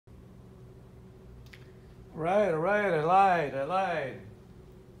All right, I lied.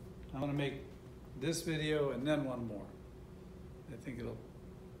 I'm gonna make this video and then one more. I think it'll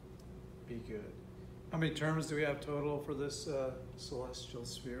be good. How many terms do we have total for this celestial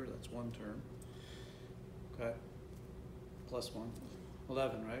sphere? That's one term. Okay, plus one.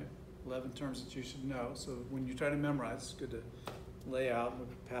 11, right? 11 terms that you should know. So when you try to memorize, it's good to lay out, look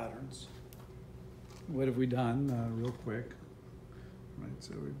at patterns. What have we done real quick? Right,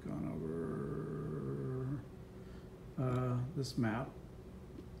 so we've gone over this map.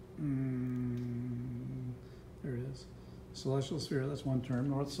 There it is. Celestial sphere, that's one term.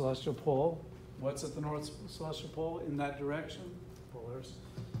 North celestial pole. What's at the north celestial pole in that direction? Polars.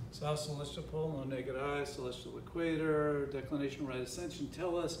 South celestial pole, no naked eye, celestial equator, declination, right ascension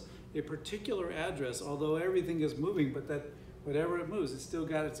tell us a particular address, although everything is moving, but that whatever it moves, it's still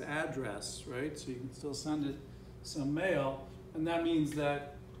got its address, right? So you can still send it some mail, and that means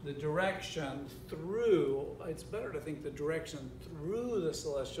that the direction through, it's better to think the direction through the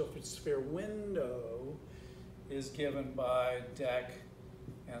celestial sphere window is given by dec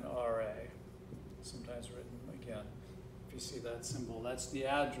and RA, sometimes written again. If you see that symbol, that's the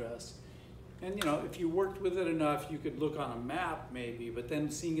address. And you know, if you worked with it enough, you could look on a map maybe, but then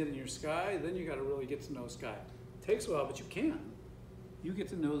seeing it in your sky, then you gotta really get to know sky. It takes a while, but you can. You get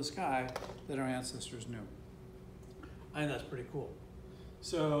to know the sky that our ancestors knew. I think that's pretty cool.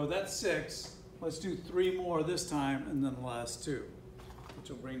 So that's 6. Let's do 3 more this time, and then the last 2, which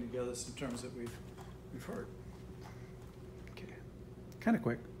will bring together some terms that we've heard. Okay, kind of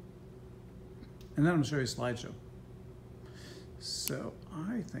quick. And then I'm gonna show you a slideshow. So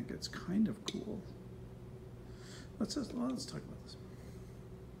I think it's kind of cool. Let's talk about this.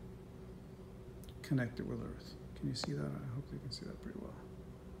 Connected with Earth. Can you see that? I hope you can see that pretty well.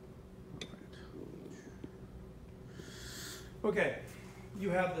 All right. Okay,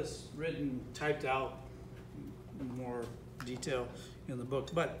 you have this written, typed out in more detail in the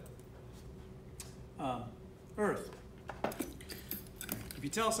book, but Earth. If you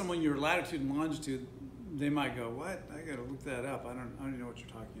tell someone your latitude and longitude, they might go, what? I gotta look that up. I don't even know what you're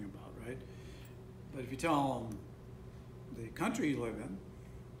talking about, right? But if you tell them the country you live in,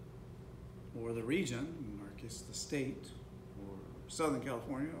 or the region, in our case the state, or Southern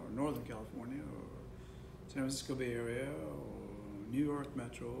California, or Northern California, or San Francisco Bay Area, or New York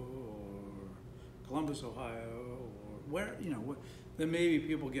Metro, or Columbus, Ohio, or where, you know, then maybe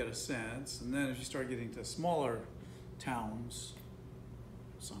people get a sense. And then if you start getting to smaller towns,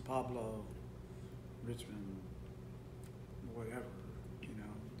 San Pablo, Richmond, whatever, you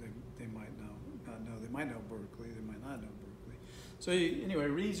know, they might not know. They might know Berkeley, they might not know Berkeley. So anyway,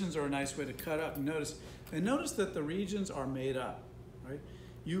 regions are a nice way to cut up and notice. And notice that the regions are made up, right?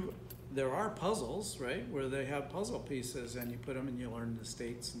 There are puzzles, right, where they have puzzle pieces and you put them and you learn the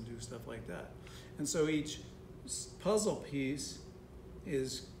states and do stuff like that. And so each puzzle piece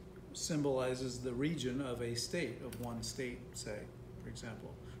symbolizes the region of a state, of one state, say, for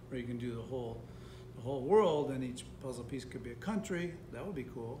example, or you can do the whole world, and each puzzle piece could be a country. That would be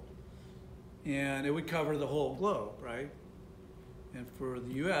cool. And it would cover the whole globe, right? And for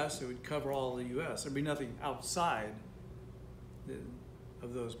the US, it would cover all the US. There'd be nothing outside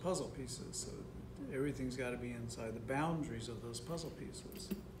of those puzzle pieces. So everything's got to be inside the boundaries of those puzzle pieces,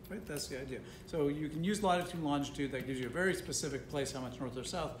 right? That's the idea. So you can use latitude and longitude. That gives you a very specific place, how much north or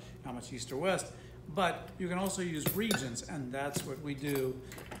south, how much east or west. But you can also use regions, and that's what we do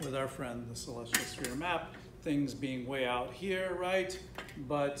with our friend, the celestial sphere map. Things being way out here, right?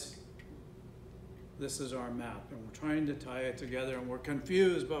 But this is our map, and we're trying to tie it together, and we're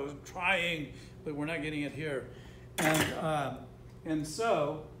confused, but we're trying, but we're not getting it here. And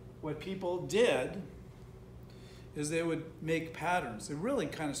so what people did is they would make patterns. It really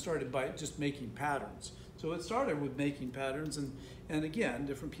kind of started by just making patterns. So it started with making patterns, and again,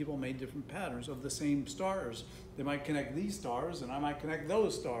 different people made different patterns of the same stars. They might connect these stars, and I might connect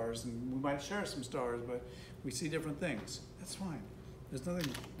those stars, and we might share some stars, but we see different things. That's fine.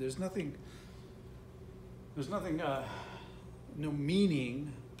 No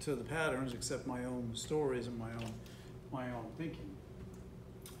meaning to the patterns except my own stories and my own thinking.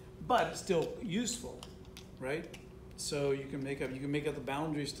 But it's still useful, right? So you can make up the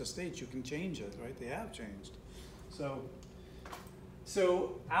boundaries to states. You can change it, right? They have changed.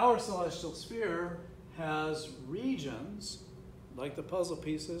 So our celestial sphere has regions, like the puzzle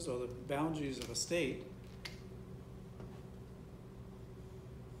pieces or the boundaries of a state,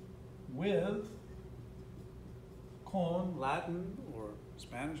 with con, Latin or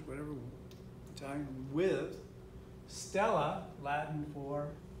Spanish, whatever, Italian, with stella, Latin for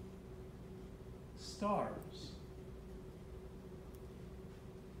stars.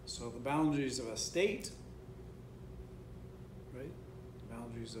 So the boundaries of a state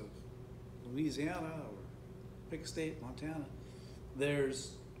boundaries of Louisiana or pick a state, Montana,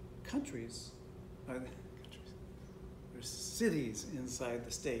 there's countries, there's cities inside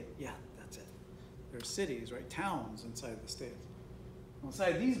the state. Yeah, that's it. There's cities, right? Towns inside the state.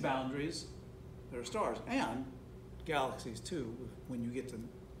 Inside these boundaries, there are stars and galaxies too, when you get to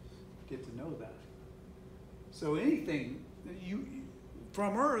know that. So anything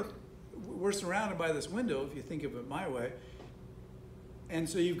from Earth, we're surrounded by this window, if you think of it my way, and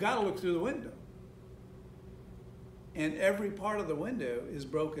so you've got to look through the window. And every part of the window is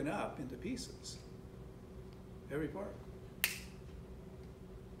broken up into pieces. Every part.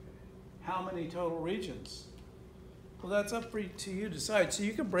 How many total regions? Well, that's up to you to decide. So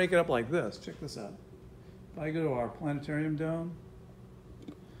you can break it up like this. Check this out. If I go to our planetarium dome,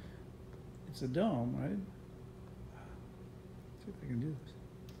 it's a dome, right? Let's see if I can do this.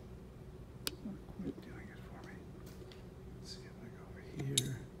 It's not quite doing it for me. Let's see if I go over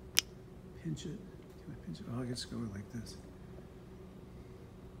here, pinch it. Can I pinch it? Oh, I just go like this.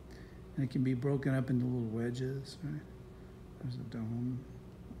 And it can be broken up into little wedges, right? There's a dome,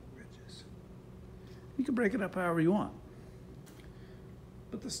 wedges. You can break it up however you want.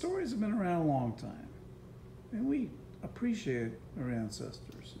 But the stories have been around a long time. And we appreciate our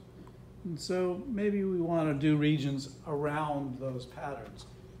ancestors. And so maybe we want to do regions around those patterns.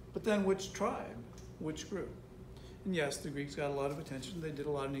 But then which tribe, which group? And yes, the Greeks got a lot of attention. They did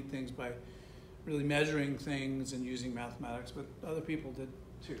a lot of neat things by really measuring things and using mathematics, but other people did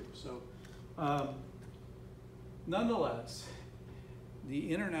too. So nonetheless,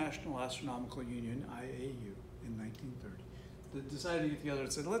 the International Astronomical Union, IAU, in 1930, decided to get together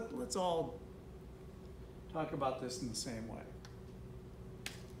and said, let's all talk about this in the same way.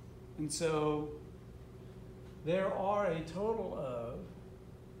 And so there are a total of,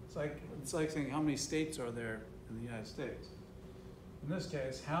 it's like saying how many states are there in the United States. In this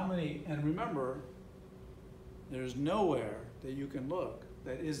case, how many, and remember, there's nowhere that you can look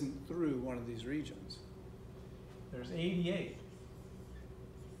that isn't through one of these regions. There's 88.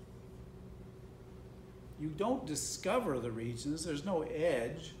 You don't discover the regions, there's no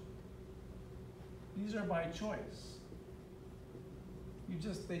edge. These are by choice.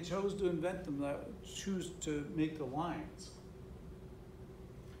 They chose to invent them, choose to make the lines.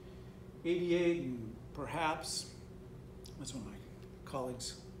 88, and perhaps, that's what my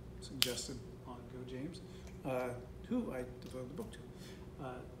colleagues suggested on Go James, who I devoted the book to.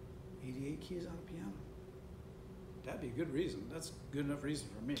 88 keys on a piano. That'd be a good reason. That's a good enough reason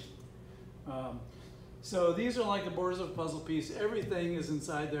for me. So these are like the borders of a puzzle piece. Everything is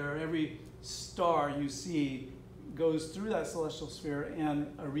inside there. Every star you see goes through that celestial sphere and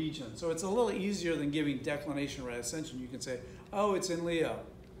a region. So it's a little easier than giving declination right ascension. You can say, oh, it's in Leo.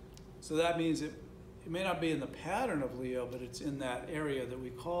 So that means it may not be in the pattern of Leo, but it's in that area that we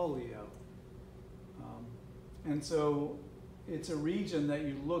call Leo. And so it's a region that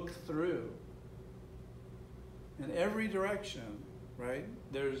you look through. In every direction, right?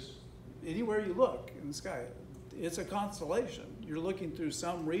 There's, anywhere you look in the sky, it's a constellation. You're looking through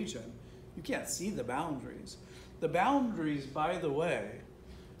some region. You can't see the boundaries. The boundaries, by the way,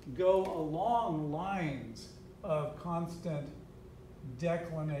 go along lines of constant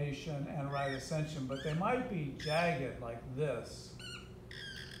declination and right ascension, but they might be jagged like this.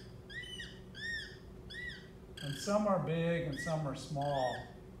 And some are big and some are small.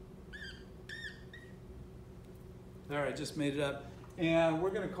 There, I just made it up. And we're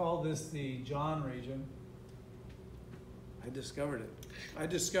going to call this the John region. I discovered it. I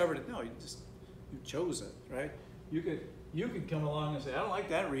discovered it. No, you chose it, right? You could come along and say, I don't like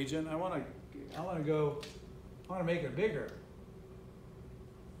that region. I want to make it bigger.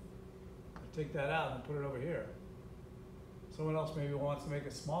 Take that out and put it over here. Someone else maybe wants to make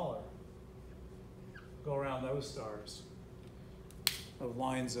it smaller. Go around those stars of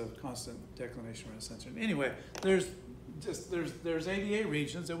lines of constant declination and ascension. Anyway, there's 88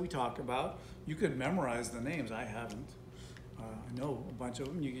 regions that we talk about. You could memorize the names. I haven't. I know a bunch of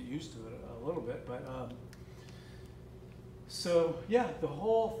them. You get used to it a little bit, but so yeah, the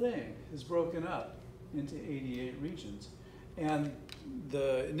whole thing is broken up into 88 regions, and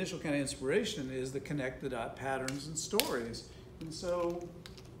the initial kind of inspiration is to connect the dot patterns and stories, and so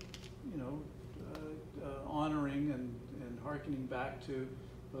honoring and hearkening back to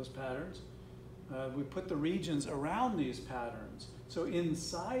those patterns. We put the regions around these patterns. So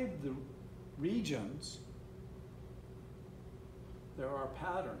inside the regions, there are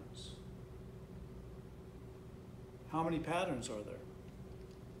patterns. How many patterns are there?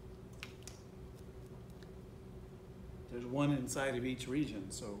 There's one inside of each region,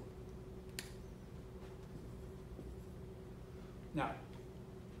 so. Now,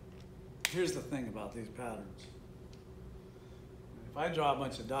 here's the thing about these patterns. If I draw a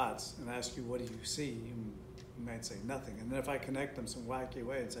bunch of dots and ask you, what do you see? You might say nothing. And then if I connect them some wacky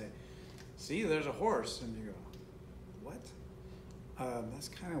way and say, see, there's a horse. And you go, what? That's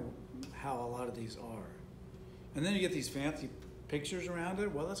kind of how a lot of these are. And then you get these fancy pictures around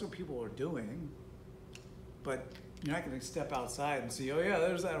it. Well, that's what people are doing. But you're not going to step outside and see, oh yeah,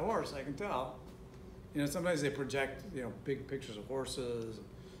 there's that horse, I can tell. You know, sometimes they project, you know, big pictures of horses,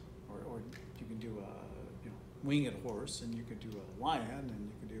 or you can do a, you know, winged horse, and you can do a lion, and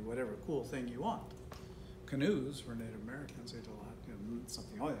you can do whatever cool thing you want. Canoes for Native Americans, they do a lot, you know,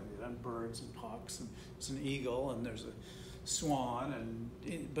 something, oh yeah, and birds and hawks, and there's an eagle, and there's a swan,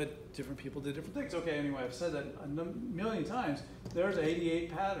 but different people did different things. Okay, anyway, I've said that a million times. There's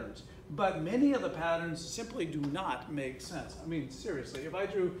 88 patterns, but many of the patterns simply do not make sense. I mean, seriously, if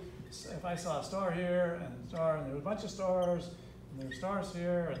I saw a star here and a star, and there was a bunch of stars, and there's stars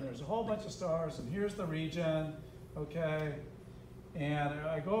here, and there's a whole bunch of stars, and here's the region, okay, and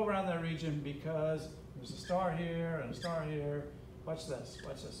I go around that region because there's a star here and a star here. Watch this,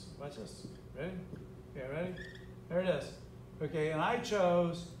 watch this, watch this. Ready? Okay, ready? There it is. Okay, and I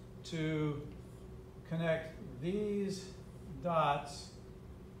chose to connect these dots.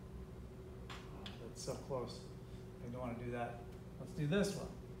 Oh, that's so close. I don't want to do that. Let's do this one.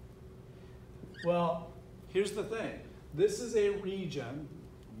 Well, here's the thing. This is a region,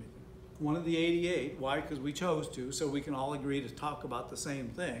 one of the 88. Why? Because we chose to, so we can all agree to talk about the same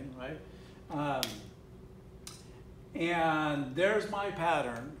thing, right? And there's my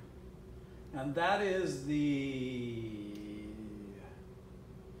pattern, and that is the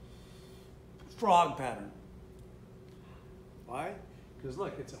frog pattern. Why? Because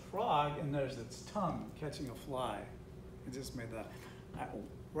look, it's a frog, and there's its tongue catching a fly. I just made that,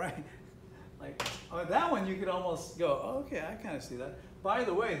 right? Like, oh, that one you could almost go, oh, okay, I kind of see that. By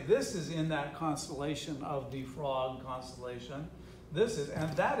the way, this is in that constellation of the frog constellation. This is,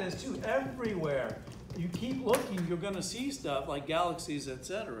 and that is too, everywhere. You keep looking, you're going to see stuff like galaxies,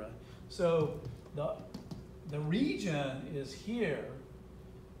 etc. So the region is here.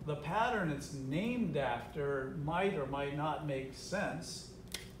 The pattern it's named after might or might not make sense.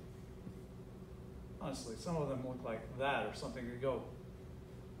 Honestly, some of them look like that or something. You go,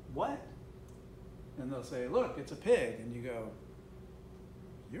 what? And they'll say, look, it's a pig. And you go,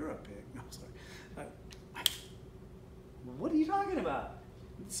 you're a pig. No, sorry. What are you talking about?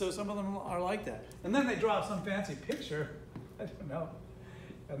 So some of them are like that. And then they draw some fancy picture. I don't know.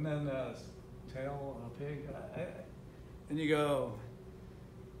 And then tail of a pig. And you go,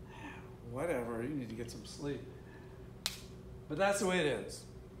 whatever, you need to get some sleep. But that's the way it is.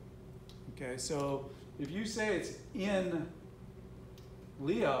 Okay, so if you say it's in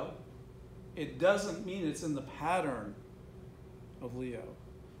Leo, it doesn't mean it's in the pattern of Leo.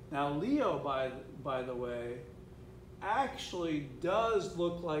 Now Leo, by the way, actually does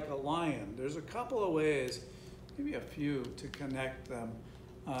look like a lion. There's a couple of ways, maybe a few, to connect them.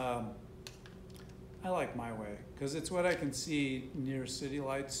 I like my way, because it's what I can see near city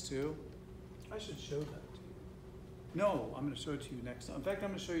lights too. I should show that to you. No, I'm going to show it to you next time. In fact, I'm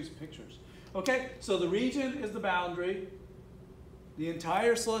going to show you some pictures. Okay, so the region is the boundary. The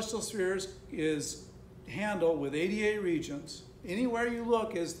entire celestial sphere is handled with 88 regions. Anywhere you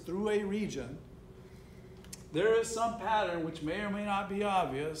look is through a region. There is some pattern which may or may not be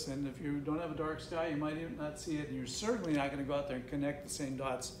obvious, and if you don't have a dark sky, you might even not see it, and you're certainly not going to go out there and connect the same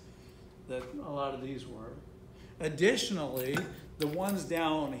dots that a lot of these were. Additionally, the ones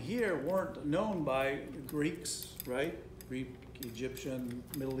down here weren't known by Greeks, right? Greek, Egyptian,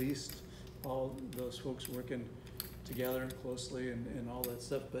 Middle East, all those folks working together closely and all that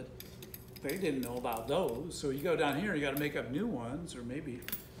stuff, but they didn't know about those. So you go down here, you got to make up new ones, or maybe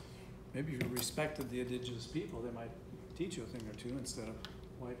if you respected the indigenous people, they might teach you a thing or two instead of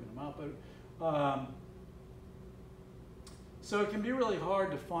wiping them out. But so it can be really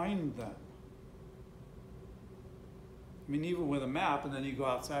hard to find them. I mean, even with a map, and then you go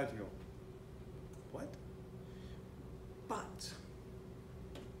outside and you go, what? But,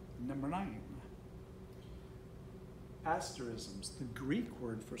 number 9, asterisms, the Greek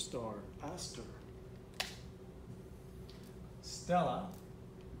word for star, aster. Stella,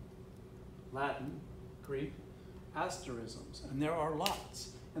 Latin, Greek, asterisms, and there are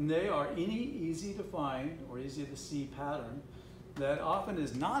lots. And they are any easy to find or easy to see pattern that often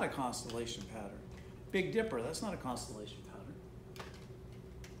is not a constellation pattern. Big Dipper, that's not a constellation pattern.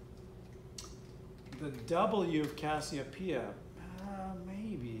 The W of Cassiopeia,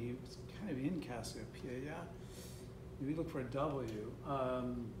 maybe, it's kind of in Cassiopeia, yeah. Maybe look for a W.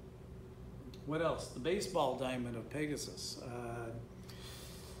 What else? The baseball diamond of Pegasus.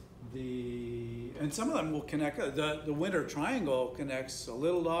 and some of them will connect. The winter triangle connects a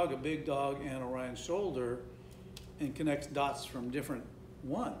little dog, a big dog, and Orion's shoulder, and connects dots from different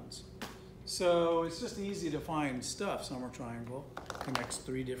ones. So it's just easy to find stuff. Summer triangle connects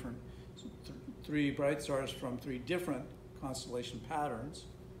three bright stars from 3 different constellation patterns,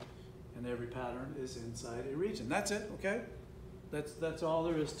 and every pattern is inside a region. That's it, okay? That's all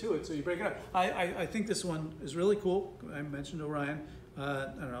there is to it. So you break it up. I think this one is really cool. I mentioned Orion. I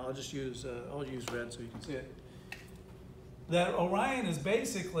don't know. I'll use red so you can see it. That Orion is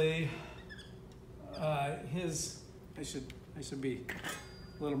basically his. I should be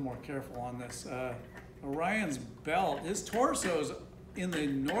a little more careful on this. Orion's belt, his torso's in the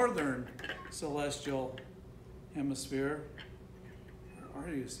northern celestial hemisphere. Where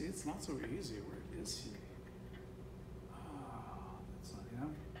are you? See, it's not so easy. Where is he? That's not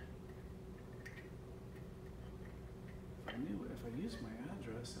him. If I used my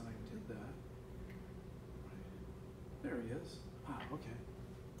address and I did that, there he is. Okay.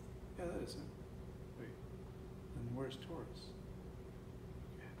 Yeah, that is him. Wait, and where's Taurus?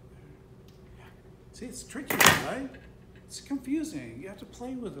 Okay, there. Yeah. See, it's tricky, right? It's confusing. You have to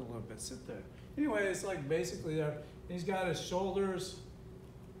play with it a little bit. Sit there. Anyway, it's like basically there. He's got his shoulders.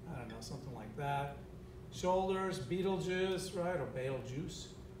 I don't know, something like that. Shoulders, Betelgeuse, right, or Betelgeuse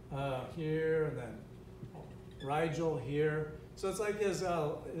here, and then Rigel here. So it's like his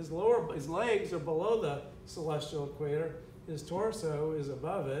legs are below the celestial equator. His torso is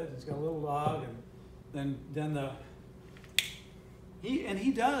above it. He's got a little dog, and then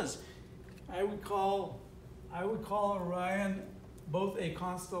he does. I would call Orion both a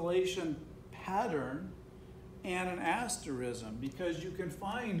constellation pattern and an asterism, because you can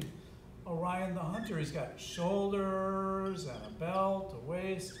find Orion the hunter. He's got shoulders and a belt, a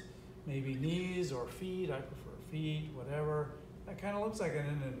waist, maybe knees or feet. I prefer feet, whatever. That kind of looks like it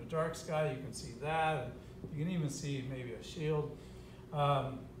in the dark sky. You can see that. And you can even see maybe a shield.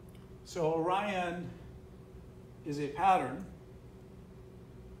 So Orion is a pattern.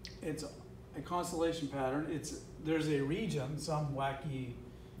 It's a constellation pattern. There's a region, some wacky,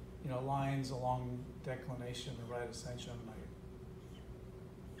 lines along declination or right ascension, like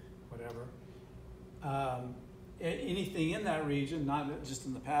whatever. Anything in that region, not just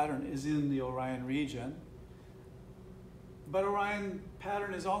in the pattern, is in the Orion region. But Orion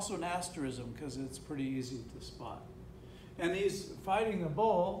pattern is also an asterism because it's pretty easy to spot. And he's fighting the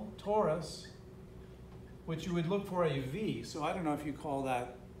bull, Taurus, which you would look for a V. So I don't know if you call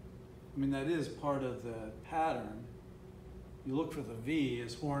that, that is part of the pattern. You look for the V,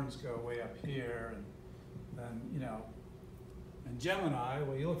 his horns go way up here, and then, and Gemini,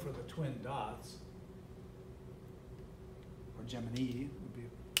 well, you look for the twin dots, or Gemini would be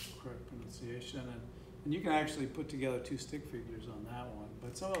the correct pronunciation, and you can actually put together 2 stick figures on that one,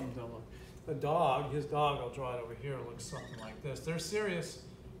 but some of them don't look. The dog, his dog, I'll draw it over here, looks something like this. They're Sirius,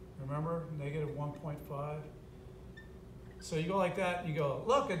 remember, -1.5. So you go like that, and you go,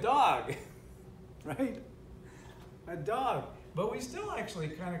 look, a dog, right? A dog. But we still actually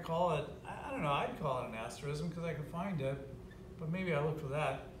kind of call it, I don't know, I'd call it an asterism because I can find it, but maybe I look for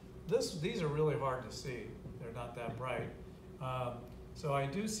that. These are really hard to see. They're not that bright. So I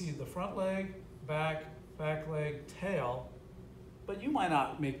do see the front leg, back leg, tail, but you might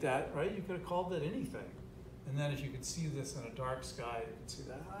not make that, right? You could have called it anything. And then if you could see this in a dark sky, you could see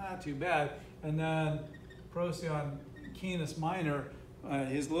that, too bad. And then Procyon Canis Minor,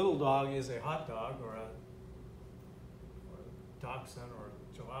 his little dog is a hot dog or a dachshund or a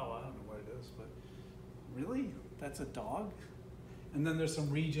chihuahua, I don't know what it is, but really? That's a dog? And then there's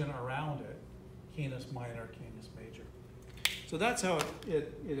some region around it, Canis Minor, Canis Major. So that's how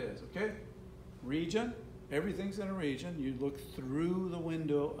it is, okay? Region, everything's in a region. You look through the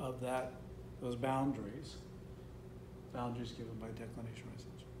window of those boundaries given by declination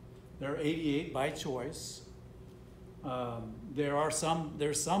ascension. There are 88 by choice.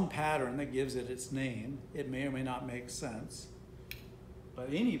 There's some pattern that gives it its name. It may or may not make sense.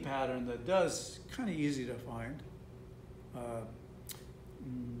 But any pattern that does, kind of easy to find.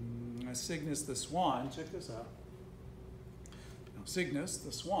 Cygnus the swan, check this out. Now, Cygnus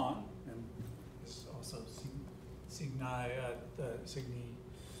the swan, and this is also the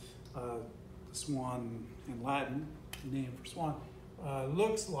swan in Latin, name for swan,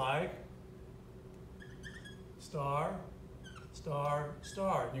 looks like star, star,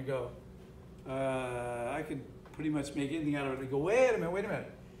 star. And you go, I could pretty much make anything out of it. They go, wait a minute.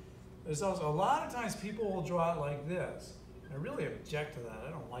 There's also, a lot of times people will draw it like this. I really object to that. I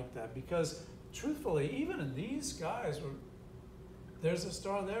don't like that because, truthfully, even in these skies, there's a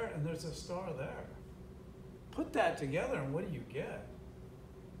star there and there's a star there. Put that together and what do you get?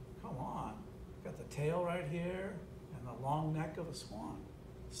 come on. Got the tail right here and the long neck of a swan.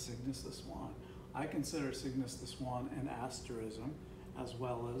 Cygnus the swan. I consider Cygnus the swan an asterism as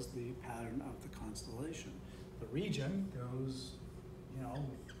well as the pattern of the constellation. The region goes, you know,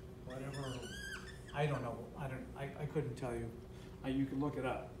 whatever, I don't know, I couldn't tell you. You can look it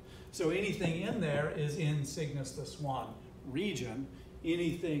up. So anything in there is in Cygnus the swan region.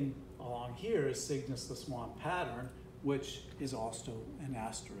 Anything along here is Cygnus the swan pattern, which is also an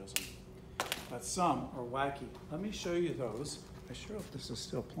asterism. But some are wacky. Let me show you those. I sure hope this is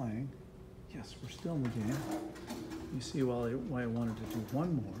still playing. Yes, we're still in the game. You see why I wanted to do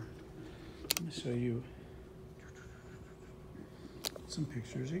one more. Let me show you some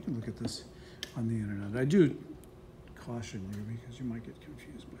pictures. You can look at this on the internet. I do caution you because you might get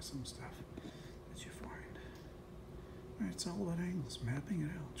confused by some stuff that you find. All right, it's all about angles, mapping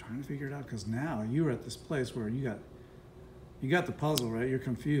it out, trying to figure it out, because now you're at this place where you got the puzzle, right? You're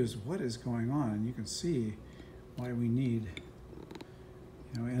confused. What is going on? And you can see why we need,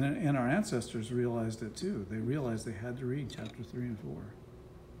 you know, and our ancestors realized it too. They realized they had to read chapter 3 and 4.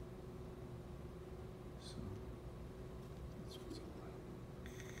 So that's what's all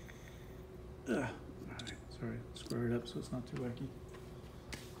about. All right, sorry, square it up so it's not too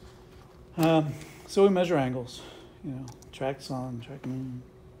wacky. So we measure angles, you know, track sun, track moon.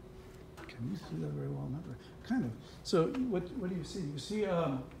 Can you see that very well? Never. Kind of. So what do you see? You see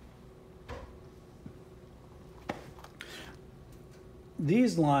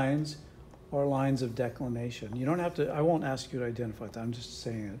these lines are lines of declination. You don't have to, I won't ask you to identify that. I'm just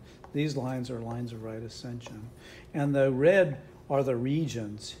saying it. These lines are lines of right ascension. And the red are the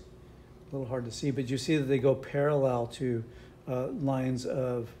regions. A little hard to see, but you see that they go parallel to lines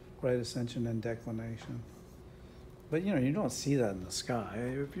of right ascension and declination. But you know, you don't see that in the sky.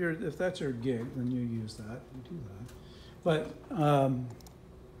 If that's your gig, then you use that. You do that. But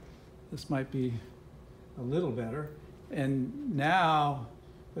this might be a little better. And now,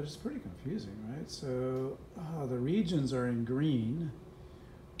 but it's pretty confusing, right? So the regions are in green.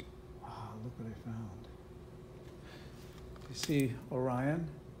 Look what I found. You see Orion,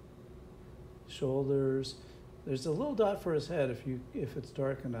 shoulders. There's a little dot for his head if it's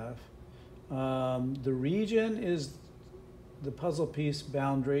dark enough. The region is the puzzle piece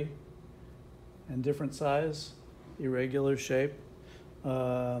boundary and different size, irregular shape.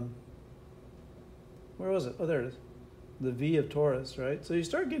 Where was it? Oh, there it is. The V of Taurus, right? So you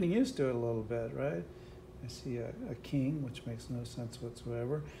start getting used to it a little bit, right? I see a king, which makes no sense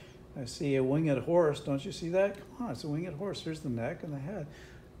whatsoever. I see a winged horse. Don't you see that? Come on, it's a winged horse. Here's the neck and the head.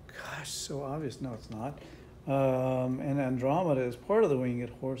 Gosh, so obvious. No, it's not. And Andromeda is part of the winged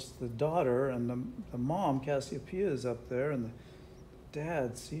horse, the daughter, and the mom, Cassiopeia, is up there, and the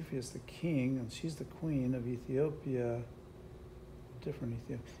dad, Cepheus, the king, and she's the queen of Ethiopia. Different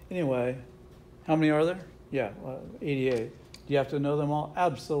Ethiopia. Anyway, how many are there? Yeah, 88. Do you have to know them all?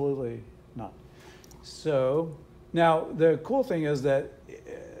 Absolutely not. So now the cool thing is that,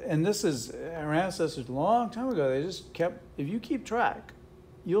 and this is our ancestors a long time ago, they just kept, if you keep track,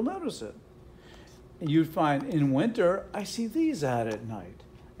 you'll notice it. You'd find in winter, I see these out at night.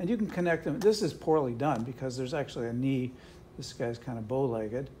 And you can connect them. This is poorly done because there's actually a knee. This guy's kind of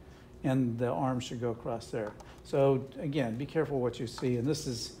bow-legged. And the arm should go across there. So again, be careful what you see. And this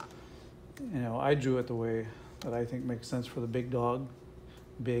is, you know, I drew it the way that I think makes sense for the big dog.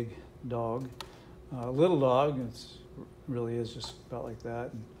 Big dog. Little dog, it really is just about like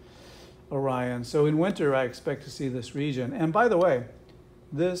that. And Orion. So in winter, I expect to see this region. And by the way,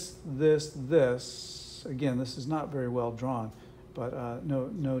 this, again, this is not very well drawn, but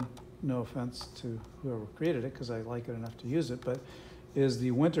no offense to whoever created it, because I like it enough to use it, but is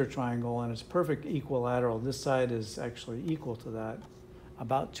the winter triangle, and it's perfect equilateral. This side is actually equal to that,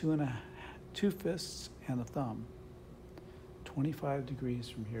 about 2 fists and a thumb. 25 degrees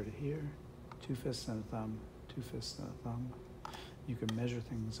from here to here, 2 fists and a thumb, 2 fists and a thumb. You can measure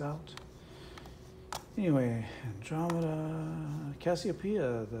things out. Anyway, Andromeda,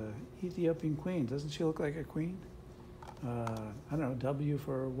 Cassiopeia, the Ethiopian queen. Doesn't she look like a queen? I don't know, W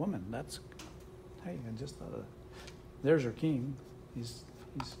for woman. That's, hey, I just thought of that. There's her king. He's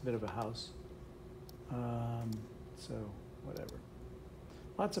a bit of a house. So, whatever.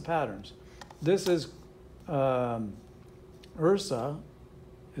 Lots of patterns. This is, Ursa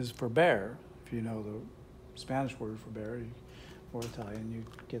is for bear. If you know the Spanish word for bear, or Italian, you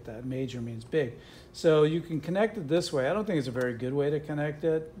get that. Major means big. So you can connect it this way. I don't think it's a very good way to connect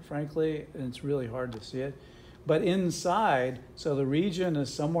it, frankly, and it's really hard to see it. But inside, so the region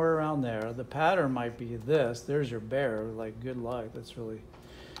is somewhere around there. The pattern might be this. There's your bear, like good luck. That's really,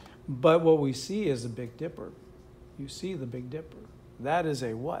 but what we see is the Big Dipper. You see the Big Dipper. That is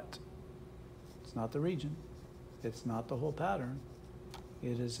a what? It's not the region. It's not the whole pattern.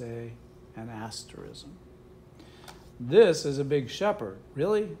 It is an asterism. This is a big shepherd.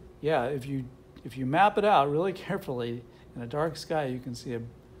 Really? Yeah, if you map it out really carefully, in a dark sky, you can see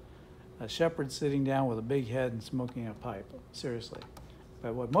a shepherd sitting down with a big head and smoking a pipe. Seriously.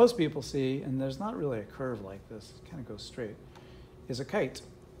 But what most people see, and there's not really a curve like this, it kind of goes straight, is a kite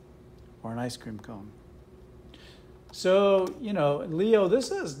or an ice cream cone. So, Leo, this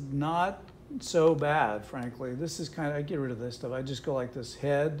is not so bad, frankly. This is kind of, I get rid of this stuff. I just go like this: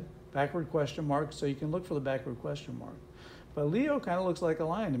 head, backward question mark, so you can look for the backward question mark. But Leo kind of looks like a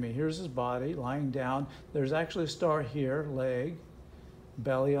lion to me. Here's his body lying down. There's actually a star here, leg,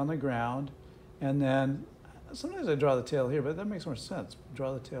 belly on the ground, and then sometimes I draw the tail here, but that makes more sense.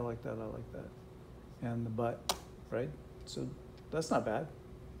 Draw the tail like that, I like that. And the butt, right? So that's not bad.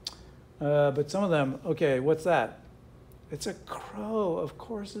 But some of them, okay, what's that? It's a crow. Of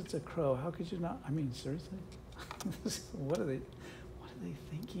course it's a crow. How could you not? I mean, seriously? What are they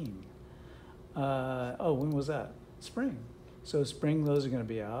thinking? When was that? Spring. So spring, those are going to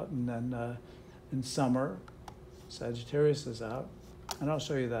be out. And then in summer, Sagittarius is out. And I'll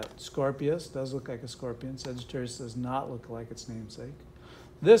show you that. Scorpius does look like a scorpion. Sagittarius does not look like its namesake.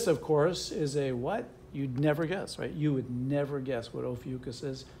 This, of course, is a what? You'd never guess, right? You would never guess what Ophiuchus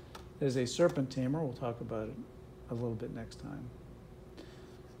is. It is a serpent tamer. We'll talk about it a little bit next time.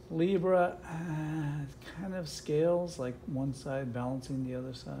 Libra, kind of scales, like one side balancing the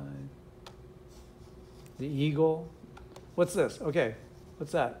other side. The eagle. What's this? Okay,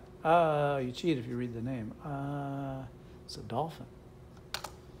 what's that? You cheat if you read the name. It's a dolphin.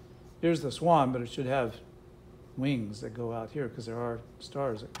 Here's the swan, but it should have wings that go out here because there are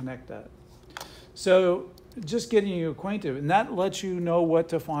stars that connect that. So just getting you acquainted, and that lets you know what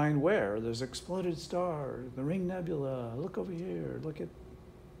to find where. There's exploded star, the Ring Nebula, look over here, look at,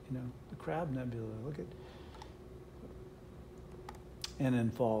 the Crab Nebula, look at, and in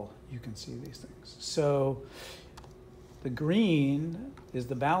fall you can see these things. So the green is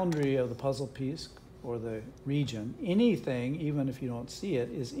the boundary of the puzzle piece, or the region. Anything, even if you don't see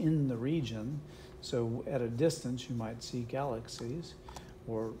it, is in the region. So at a distance, you might see galaxies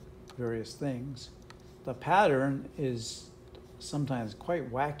or various things. The pattern is sometimes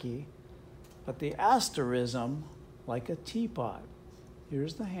quite wacky, but the asterism, like a teapot.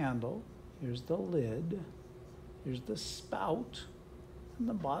 Here's the handle, here's the lid, here's the spout, and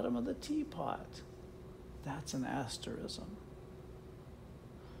the bottom of the teapot. That's an asterism.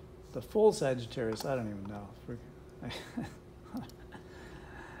 The full Sagittarius, I don't even know.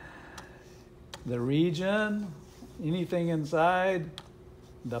 The region, anything inside,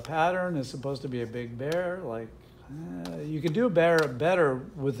 the pattern is supposed to be a big bear. Like you could do a bear better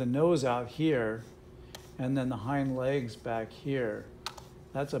with the nose out here and then the hind legs back here.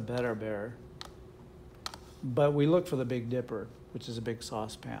 That's a better bear. But we look for the Big Dipper, which is a big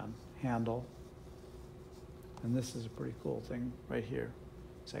saucepan handle. And this is a pretty cool thing right here.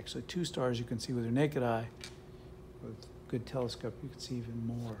 It's actually two stars you can see with your naked eye. With a good telescope, you can see even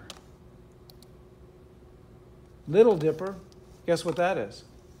more. Little Dipper, guess what that is?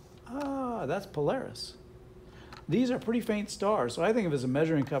 That's Polaris. These are pretty faint stars. So I think of it as a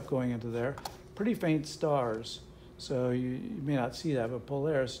measuring cup going into there. Pretty faint stars. So you may not see that, but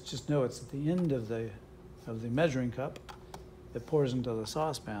Polaris, just know it's at the end of the measuring cup that pours into the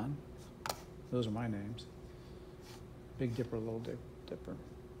saucepan. Those are my names. Big Dipper, Little Dipper.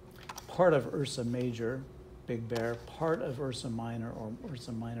 Part of Ursa Major, Big Bear. Part of Ursa Minor, or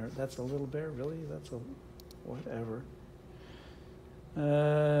Ursa Minor. That's a little bear, really? That's a whatever.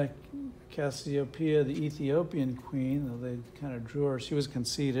 Cassiopeia, the Ethiopian queen, though they kind of drew her. She was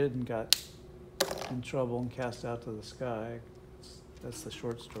conceited and got in trouble and cast out to the sky. That's the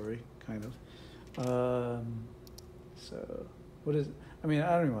short story, kind of. So, what is? I mean,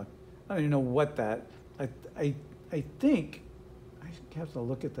 I don't even know what that. I think I have to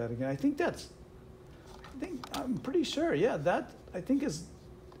look at that again. I'm pretty sure. Yeah, that I think is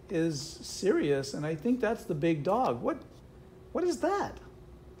Sirius, and I think that's the big dog. What is that?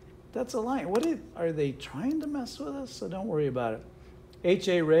 That's a lion. Are they trying to mess with us? So don't worry about it.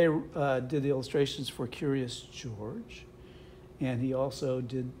 H.A. Ray did the illustrations for Curious George, and he also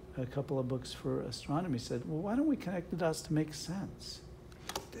did a couple of books for astronomy. He said, well, why don't we connect the dots to make sense?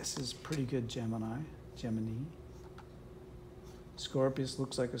 This is pretty good. Gemini. Scorpius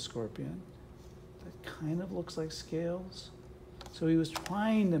looks like a scorpion. That kind of looks like scales. So he was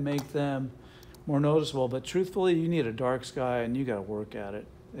trying to make them more noticeable, but truthfully, you need a dark sky and you got to work at it.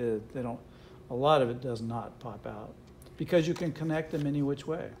 A lot of it does not pop out because you can connect them any which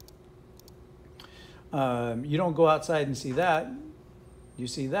way. You don't go outside and see that. You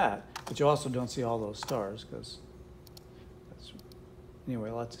see that, but you also don't see all those stars because that's,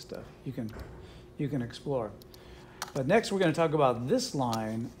 anyway, lots of stuff you can explore. But next we're going to talk about this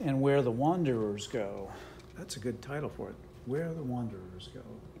line and where the wanderers go. That's a good title for it, Where the Wanderers Go.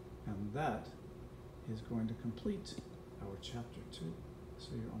 And that is going to complete our chapter 2. So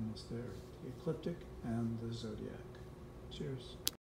you're almost there. The ecliptic and the zodiac. Cheers.